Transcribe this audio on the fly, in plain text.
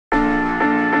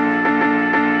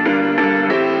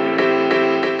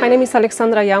My name is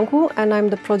Alexandra Iancu and I'm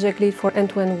the project lead for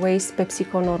end-to-end waste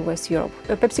PepsiCo Northwest Europe.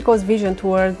 PepsiCo's vision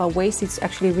toward waste is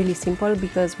actually really simple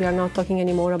because we are not talking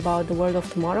anymore about the world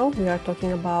of tomorrow. We are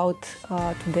talking about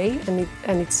today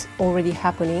and it's already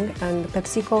happening, and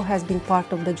PepsiCo has been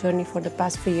part of the journey for the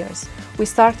past 3 years. We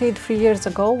started 3 years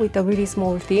ago with a really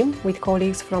small team with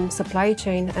colleagues from supply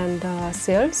chain and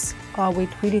sales with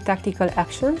really tactical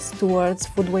actions towards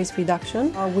food waste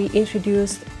reduction. We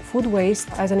introduced food waste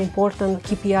as an important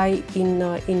KPI in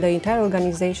the entire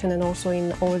organization and also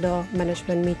in all the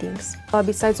management meetings.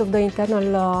 Besides of the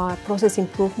internal process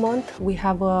improvement, we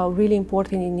have a really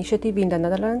important initiative in the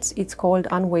Netherlands. It's called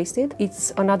Unwasted.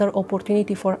 It's another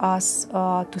opportunity for us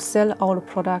to sell our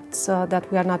products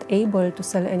that we are not able to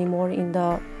sell anymore in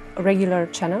the regular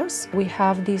channels. We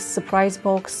have this surprise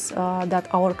box that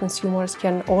our consumers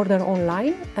can order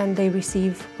online, and they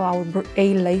receive our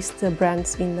A-laced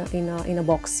brands in a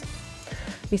box.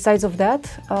 Besides of that,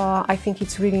 I think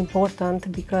it's really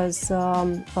important because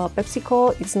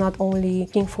PepsiCo is not only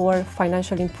looking for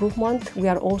financial improvement, we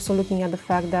are also looking at the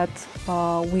fact that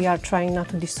we are trying not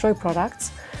to destroy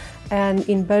products. And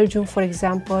in Belgium, for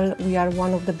example, we are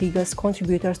one of the biggest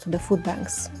contributors to the food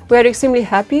banks. We are extremely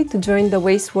happy to join the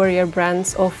waste warrior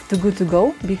brands of Too Good To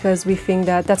Go because we think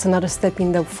that that's another step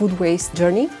in the food waste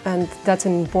journey, and that's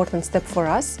an important step for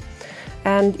us.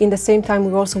 And in the same time,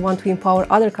 we also want to empower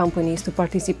other companies to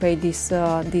participate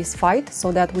this fight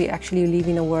so that we actually live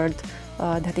in a world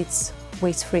that it's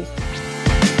waste-free.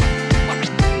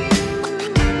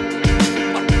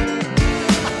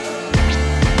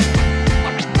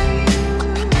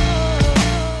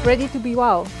 Ready to be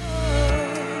WAW.